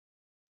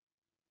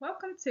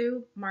Welcome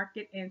to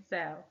Market and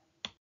Sell.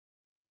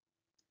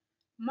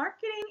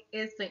 Marketing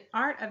is the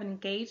art of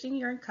engaging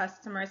your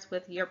customers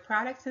with your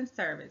products and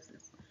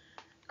services.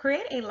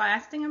 Create a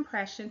lasting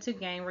impression to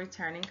gain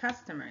returning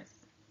customers.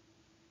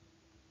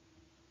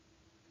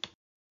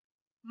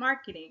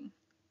 Marketing.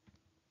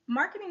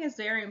 Marketing is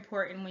very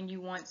important when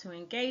you want to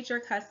engage your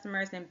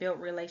customers and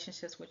build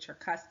relationships with your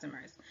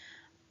customers.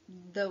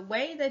 The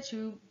way that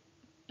you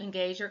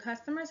engage your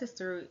customers is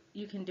through,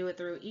 you can do it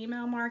through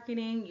email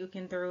marketing, you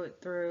can do it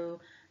through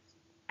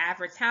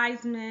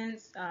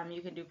advertisements,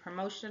 you can do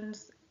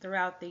promotions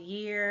throughout the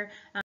year.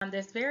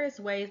 There's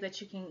various ways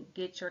that you can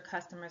get your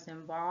customers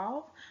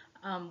involved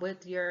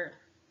with your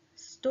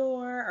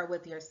store or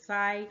with your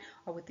site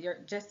or with your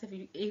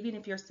even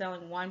if you're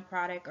selling one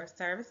product or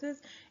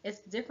services. It's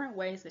different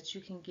ways that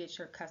you can get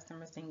your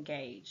customers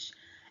engaged,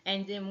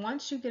 and then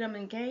once you get them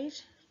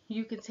engaged,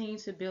 you continue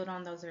to build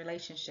on those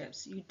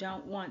relationships. You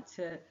don't want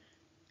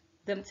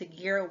them to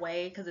gear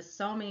away because there's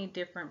so many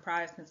different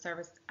products and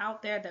services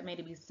out there that may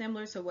be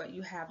similar to what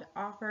you have to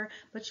offer,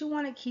 but you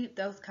want to keep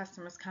those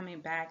customers coming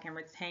back and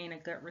retain a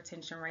good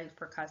retention rate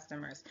for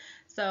customers.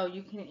 So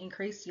you can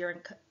increase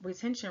your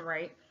retention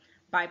rate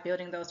by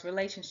building those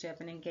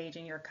relationships and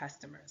engaging your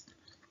customers.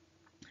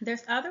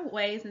 There's other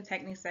ways and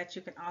techniques that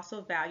you can also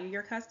value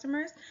your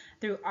customers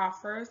through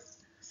offers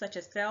such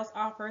as sales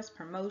offers,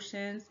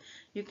 promotions.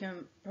 You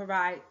can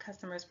provide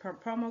customers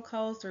promo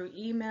codes through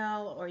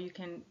email, or you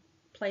can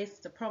place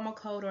the promo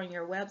code on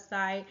your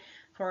website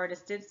for an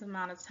extensive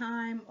amount of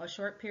time, or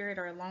short period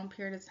or a long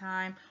period of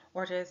time,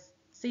 or just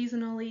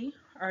seasonally,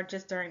 or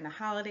just during the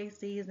holiday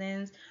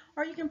seasons.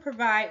 Or you can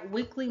provide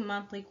weekly,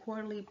 monthly,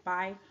 quarterly,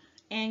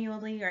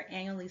 bi-annually, or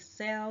annually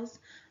sales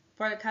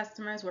for the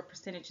customers with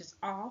percentages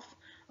off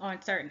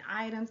on certain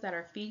items that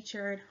are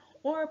featured,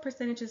 or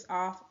percentages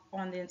off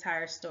on the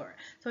entire store.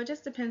 So it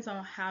just depends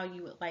on how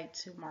you would like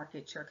to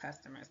market your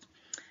customers.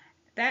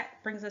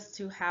 That brings us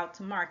to how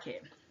to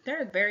market.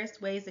 There are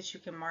various ways that you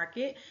can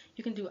market.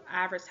 You can do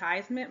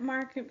advertisement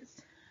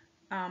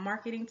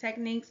marketing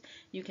techniques.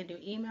 You can do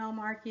email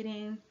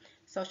marketing,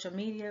 social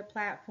media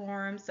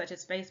platforms such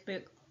as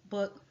Facebook,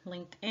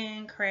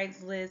 LinkedIn,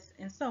 Craigslist,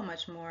 and so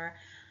much more.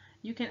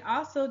 You can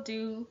also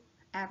do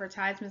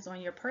advertisements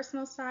on your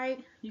personal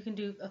site. You can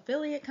do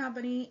affiliate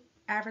company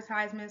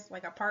advertisements,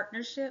 like a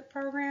partnership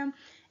program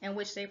in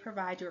which they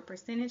provide you a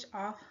percentage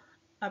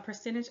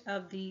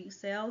of the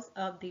sales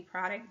of the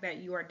product that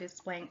you are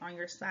displaying on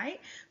your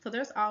site. So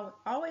there's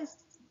always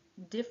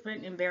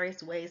different and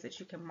various ways that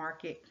you can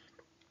market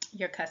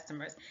your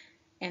customers.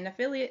 An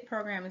affiliate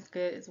program is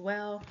good as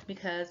well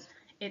because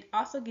it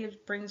also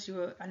brings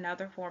you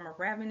another form of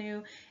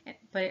revenue,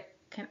 but it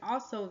can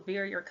also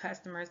veer your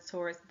customers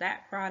towards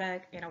that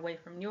product and away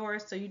from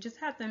yours. So you just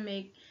have to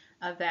make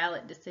a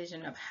valid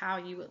decision of how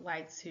you would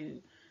like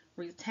to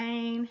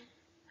retain,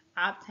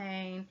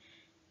 obtain,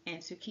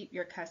 and to keep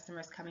your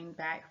customers coming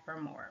back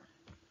for more.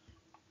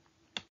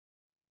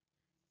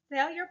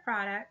 Sell your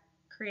product,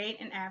 create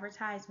an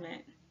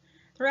advertisement.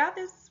 Throughout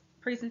this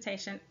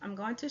presentation, I'm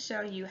going to show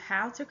you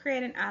how to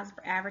create an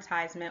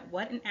advertisement,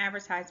 what an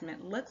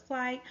advertisement looks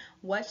like,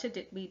 what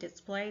should be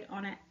displayed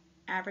on an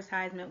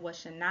advertisement, what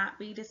should not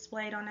be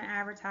displayed on an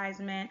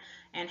advertisement,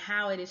 and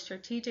how it is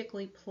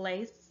strategically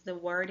placed, the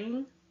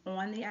wording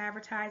on the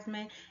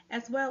advertisement,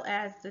 as well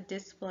as the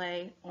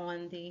display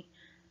on the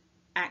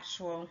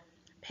actual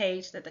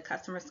page that the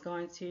customer is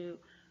going to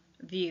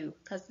view,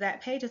 because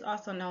that page is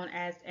also known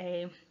as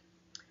a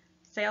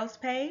sales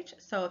page.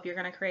 So if you're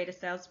going to create a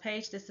sales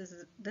page, this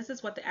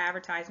is what the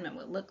advertisement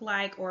would look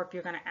like. Or if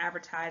you're going to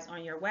advertise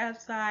on your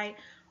website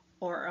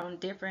or on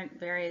different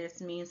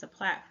various means of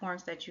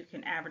platforms that you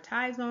can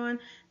advertise on,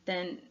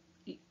 then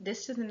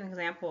this is an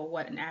example of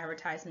what an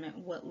advertisement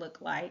would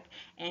look like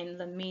and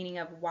the meaning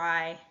of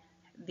why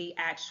the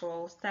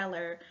actual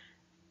seller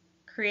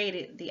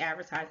created the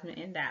advertisement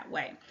in that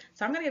way.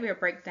 So I'm going to give you a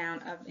breakdown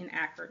of an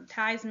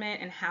advertisement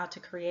and how to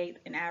create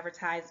an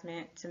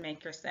advertisement to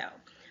make your sale.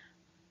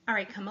 All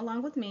right, come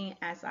along with me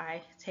as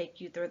I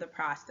take you through the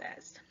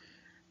process.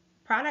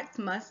 Products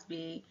must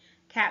be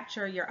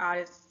capture your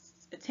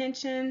audience's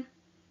attention,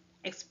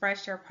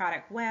 express your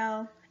product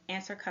well,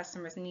 answer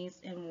customers' needs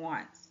and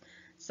wants.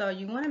 So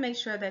you want to make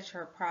sure that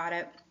your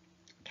product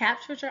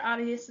captures your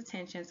audience's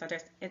attention, so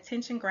there's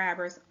attention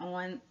grabbers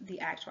on the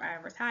actual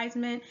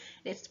advertisement.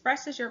 It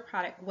expresses your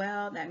product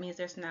well. That means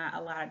there's not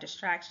a lot of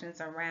distractions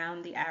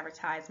around the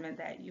advertisement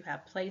that you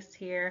have placed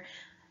here.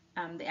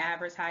 The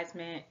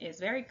advertisement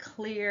is very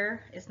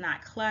clear. It's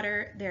not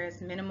cluttered.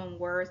 There's minimum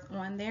words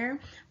on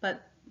there,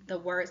 but the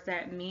words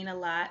that mean a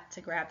lot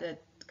to grab the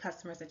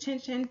customer's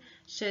attention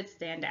should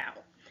stand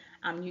out.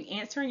 You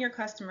answering your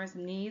customer's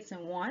needs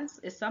and wants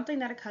is something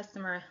that a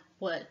customer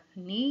would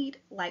need,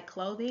 like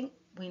clothing.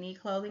 We need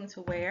clothing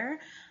to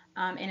wear.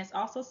 And it's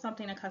also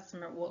something a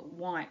customer would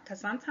want, because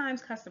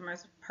sometimes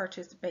customers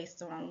purchase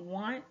based on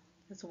want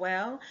as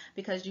well,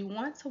 because you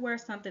want to wear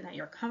something that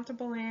you're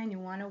comfortable in. You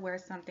want to wear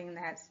something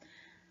that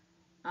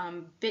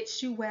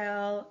fits you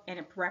well and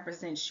it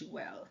represents you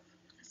well.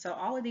 So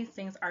all of these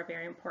things are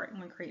very important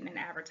when creating an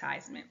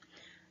advertisement.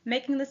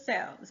 Making the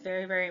sale is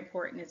very, very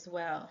important as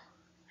well.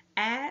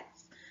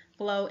 Ads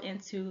flow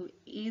into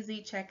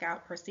easy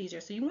checkout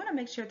procedure. So you want to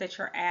make sure that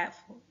your ad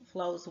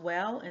flows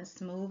well and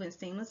smooth and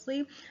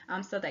seamlessly,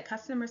 so that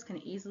customers can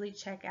easily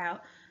check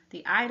out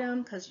the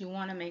item, because you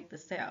want to make the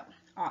sale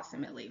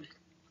ultimately.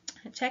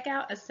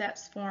 Checkout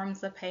accepts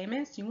forms of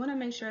payments. You want to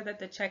make sure that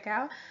the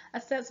checkout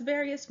accepts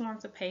various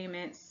forms of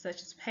payments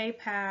such as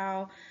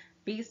PayPal,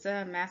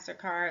 Visa,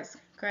 MasterCards,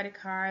 credit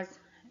cards,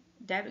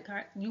 debit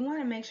card. You want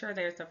to make sure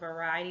there's a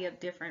variety of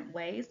different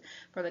ways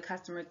for the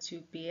customer to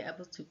be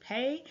able to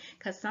pay,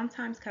 because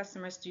sometimes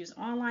customers use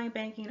online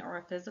banking or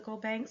a physical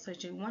bank, so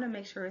you want to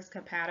make sure it's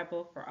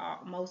compatible for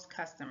most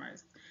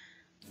customers.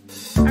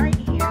 Alright,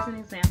 here's an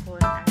example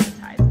of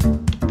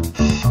advertisement.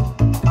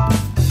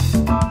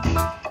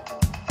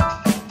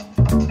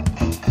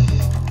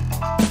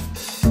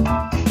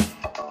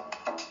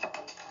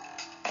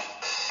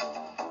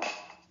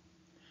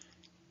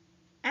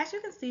 As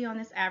you can see on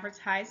this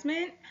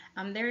advertisement,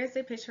 there is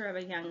a picture of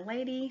a young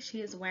lady.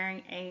 She is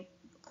wearing a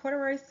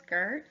corduroy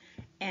skirt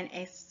and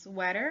a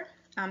sweater.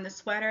 The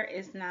sweater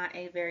is not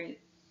a very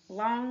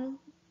long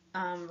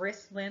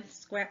wrist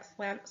length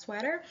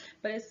sweater,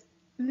 but it's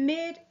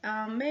mid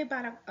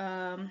about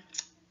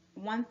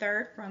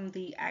 1/3 from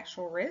the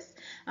actual wrist.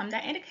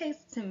 That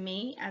indicates to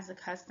me as a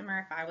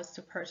customer, if I was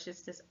to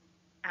purchase this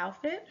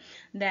outfit,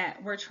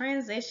 that we're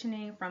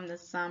transitioning from the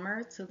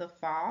summer to the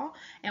fall.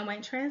 And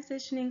when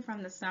transitioning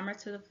from the summer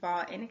to the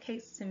fall,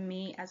 indicates to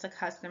me as a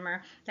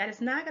customer that it's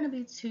not going to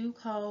be too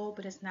cold,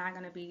 but it's not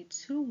going to be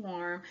too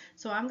warm.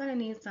 So I'm going to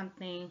need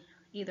something,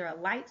 either a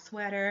light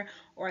sweater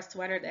or a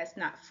sweater that's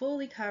not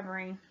fully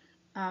covering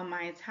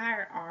my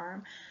entire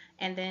arm.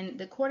 And then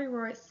the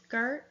corduroy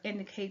skirt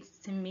indicates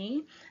to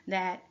me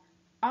that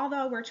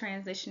although we're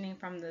transitioning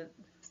from the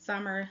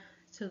summer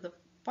to the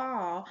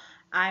fall,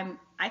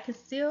 I can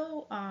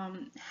still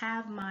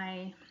have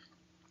my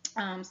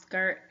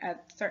skirt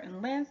at a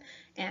certain length,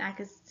 and I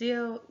can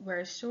still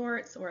wear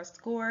shorts or a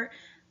skirt,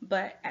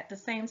 but at the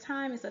same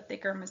time it's a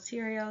thicker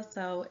material,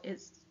 so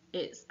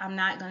I'm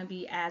not going to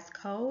be as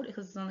cold,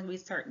 because it's only going to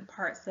be certain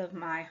parts of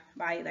my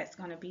body that's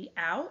going to be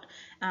out.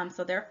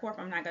 So therefore,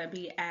 I'm not going to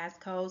be as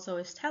cold. So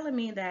it's telling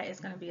me that it's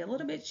going to be a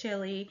little bit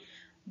chilly,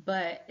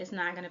 but it's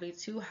not going to be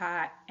too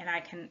hot, and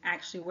I can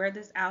actually wear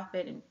this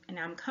outfit, and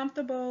I'm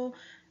comfortable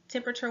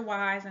temperature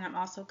wise, and I'm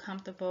also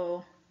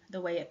comfortable the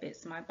way it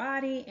fits my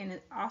body, and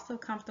it's also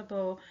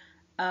comfortable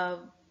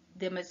of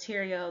the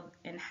material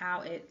and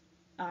how it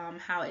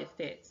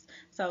fits.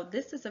 So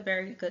this is a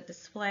very good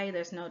display.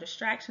 There's no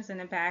distractions in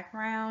the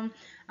background.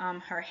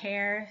 Her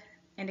hair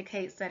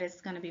indicates that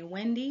it's going to be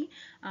windy,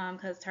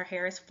 because her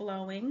hair is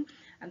flowing.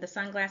 The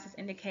sunglasses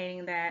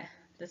indicating that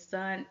the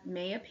sun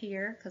may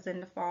appear, because in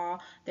the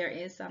fall there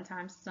is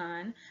sometimes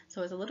sun,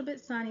 so it's a little bit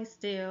sunny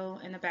still,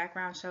 and the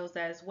background shows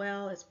that as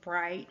well. It's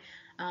bright,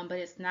 but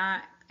it's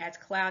not as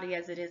cloudy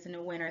as it is in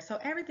the winter. So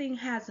everything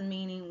has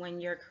meaning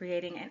when you're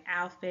creating an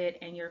outfit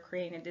and you're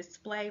creating a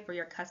display for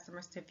your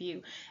customers to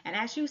view. And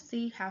as you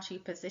see how she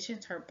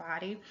positions her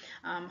body,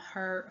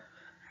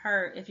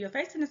 if you're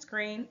facing the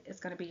screen, it's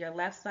going to be your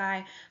left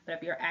side, but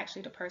if you're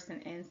actually the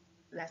person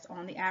that's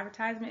on the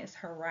advertisement, it's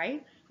her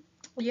right.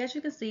 As you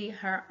can see,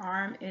 her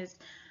arm is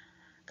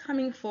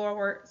coming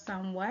forward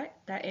somewhat.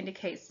 That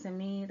indicates to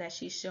me that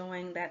she's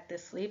showing that the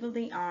sleeve of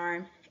the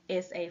arm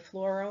is a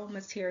floral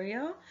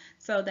material.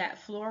 So that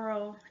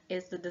floral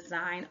is the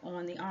design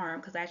on the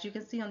arm, because as you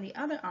can see on the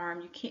other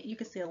arm, you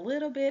can see a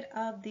little bit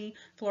of the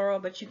floral,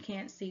 but you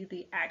can't see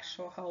the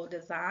actual whole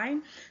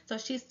design. So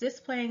she's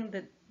displaying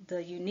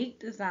the unique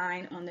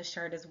design on the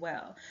shirt as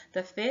well.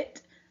 The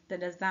fit, the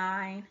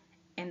design,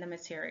 and the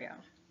material.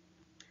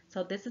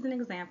 So this is an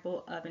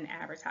example of an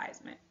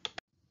advertisement.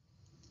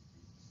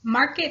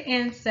 Market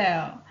and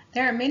sell.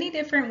 There are many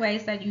different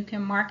ways that you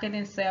can market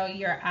and sell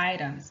your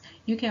items.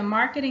 You can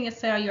market and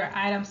sell your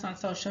items on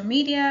social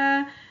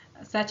media,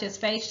 such as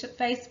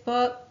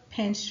Facebook,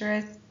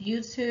 Pinterest,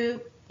 YouTube,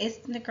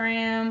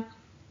 Instagram,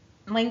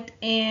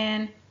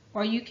 LinkedIn,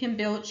 or you can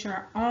build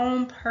your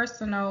own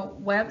personal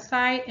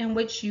website in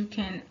which you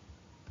can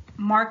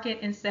market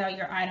and sell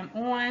your item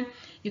on.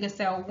 You can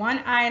sell one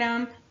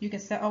item, you can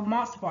sell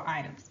multiple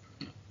items.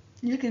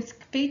 You can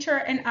feature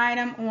an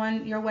item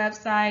on your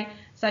website,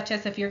 such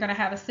as if you're going to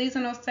have a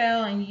seasonal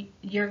sale and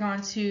you're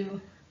going to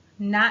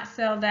not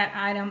sell that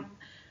item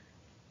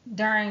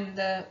during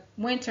the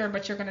winter,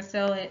 but you're going to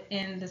sell it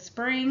in the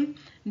spring,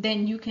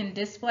 then you can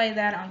display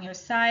that on your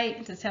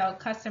site to tell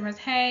customers,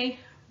 hey,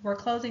 we're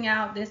closing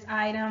out this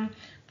item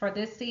for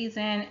this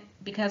season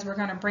because we're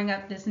going to bring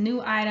up this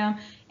new item,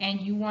 and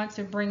you want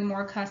to bring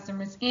more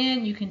customers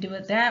in. You can do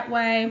it that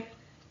way.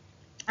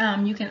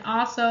 You can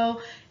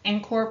also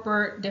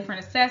incorporate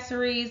different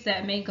accessories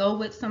that may go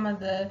with some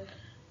of the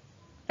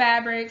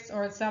fabrics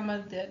or some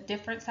of the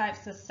different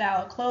types of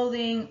style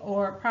clothing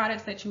or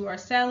products that you are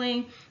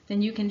selling.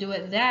 Then you can do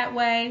it that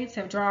way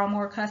to draw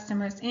more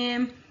customers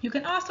in. You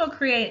can also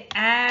create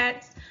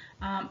ads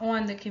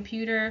on the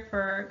computer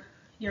for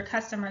your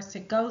customers to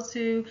go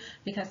to,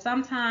 because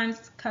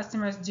sometimes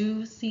customers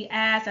do see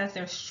ads as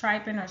they're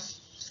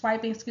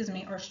swiping,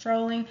 or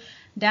strolling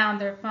down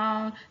their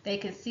phone, they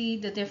can see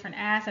the different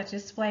ads that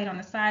displayed on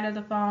the side of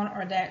the phone,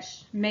 or that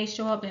may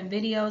show up in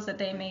videos that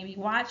they may be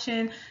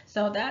watching.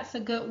 So that's a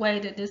good way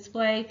to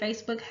display.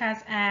 Facebook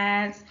has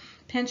ads,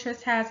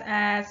 Pinterest has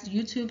ads,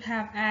 YouTube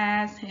have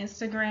ads,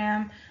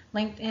 Instagram,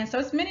 LinkedIn. So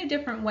it's many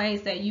different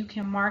ways that you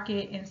can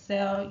market and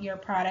sell your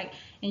product.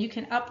 And you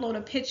can upload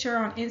a picture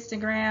on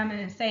Instagram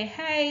and say,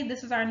 hey,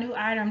 this is our new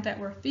item that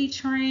we're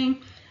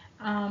featuring.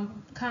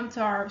 Come to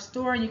our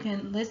store, and you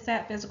can list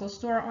that physical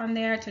store on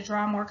there to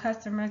draw more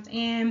customers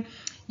in.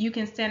 You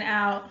can send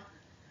out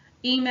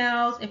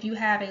emails if you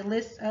have a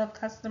list of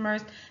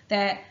customers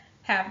that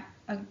have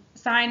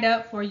signed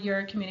up for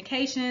your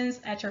communications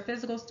at your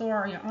physical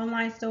store or your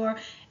online store,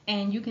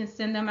 and you can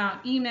send them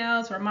out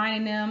emails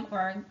reminding them,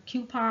 or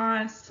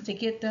coupons to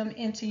get them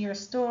into your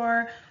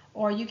store.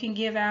 Or you can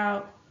give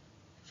out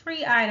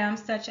free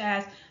items such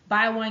as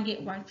buy one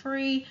get one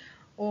free,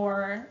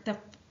 or the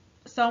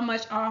so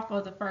much off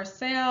of the first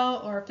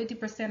sale, or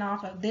 50%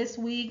 off of this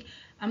week.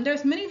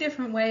 There's many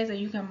different ways that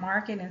you can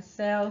market and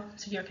sell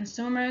to your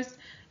consumers.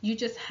 You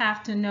just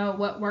have to know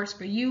what works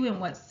for you and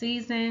what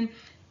season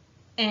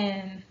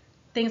and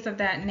things of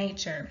that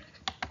nature.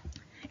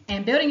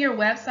 And building your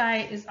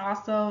website is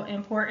also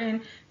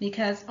important,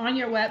 because on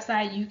your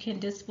website you can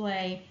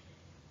display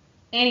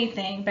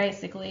anything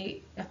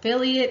basically.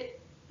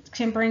 Affiliate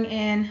can bring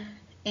in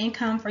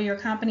income for your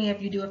company.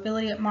 If you do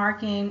affiliate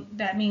marketing,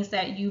 that means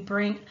that you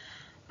bring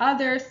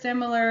other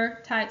similar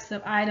types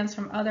of items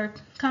from other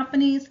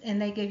companies,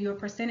 and they give you a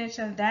percentage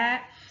of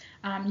that.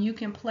 You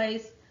can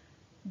place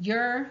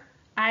your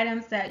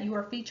items that you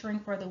are featuring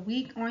for the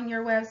week on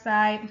your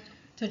website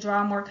to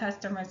draw more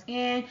customers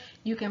in.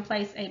 You can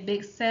place a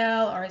big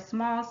sale or a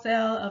small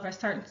sale of a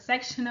certain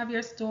section of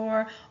your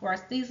store, or a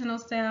seasonal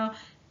sale.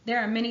 There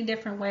are many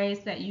different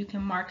ways that you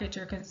can market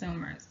your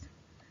consumers.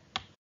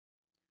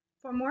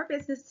 For more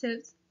business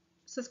tips,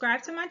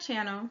 subscribe to my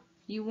channel.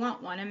 You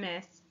won't want to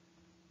miss.